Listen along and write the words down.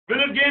Will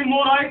it gain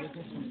more height?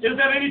 Is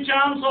there any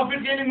chance of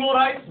it gaining more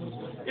height?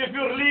 If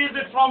you release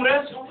it from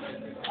rest,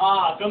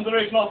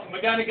 conservation of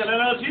mechanical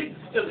energy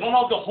is one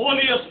of the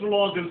holiest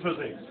laws in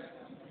physics.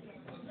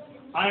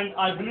 And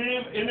I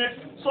believe in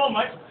it so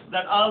much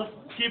that I'll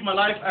keep my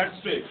life at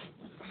stake.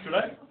 Should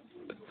I?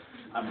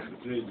 I'm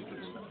crazy to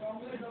this.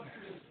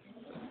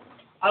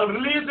 I'll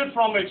release it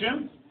from my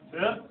chin.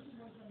 Here.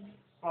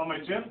 From my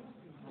chin.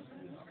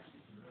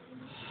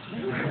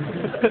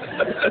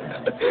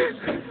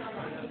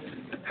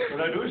 Should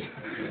I do it?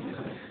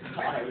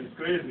 It's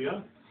crazy,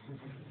 huh?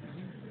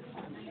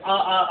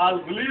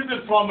 I'll release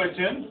it from my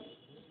chin.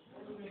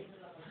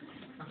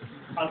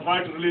 I'll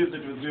try to release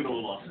it with zero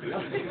velocity.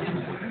 Yeah?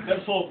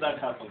 Let's hope that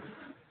happens.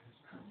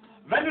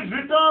 When it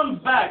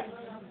returns back,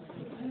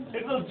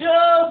 it will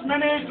just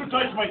manage to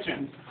touch my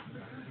chin.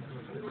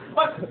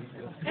 But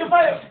if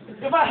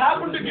I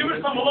happen to give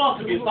it some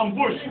velocity, some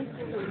push,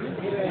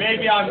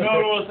 maybe I'm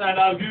nervous and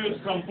I'll give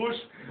it some push,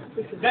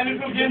 then it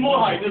will gain more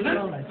height, is it?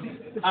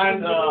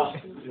 And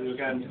you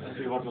can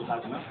see what will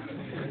happen. Huh?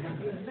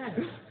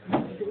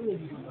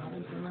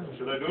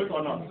 Should I do it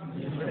or not?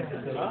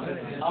 Huh?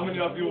 How many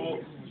of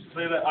you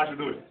say that I should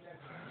do it?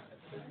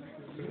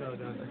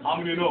 How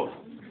many know?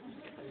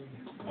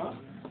 Huh?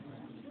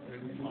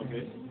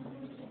 Okay.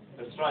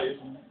 Let's try it.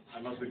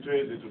 I must be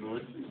crazy to do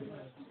it.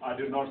 I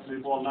did not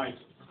sleep all night.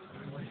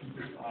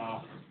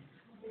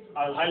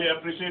 I'll highly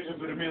appreciate if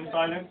you remain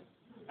silent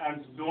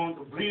and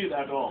don't breathe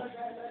at all.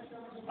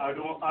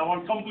 I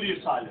want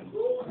complete silence.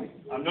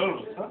 I'm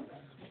nervous, huh?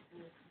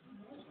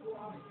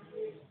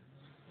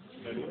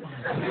 Ready?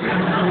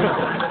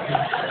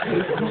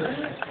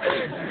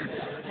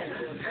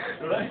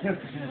 Should I?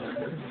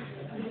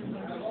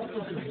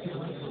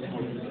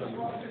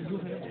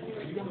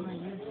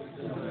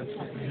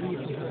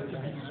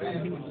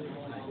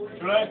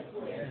 Should I?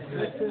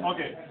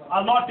 Okay.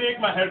 I'll not take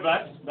my head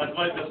back. That's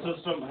why the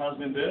system has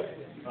been there.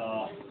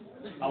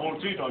 I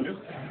won't cheat on you.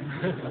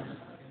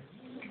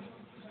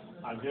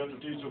 I'm here to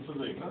teach you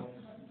physics. Huh?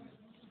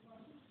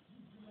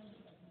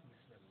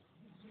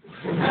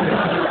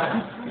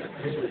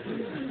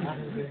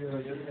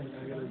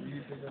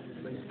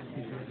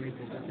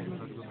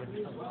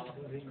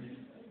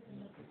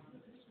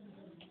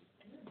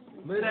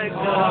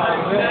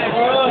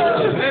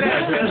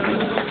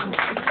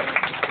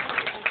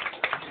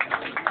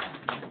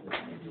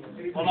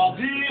 One of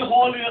the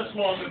holiest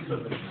laws in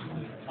physics.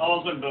 I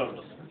wasn't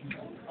nervous.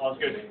 I was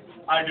kidding.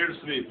 I did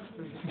sleep.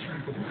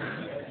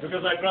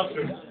 Because I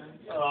trusted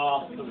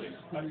physics.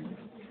 Right?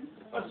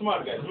 But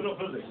smart guys, you know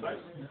physics, right?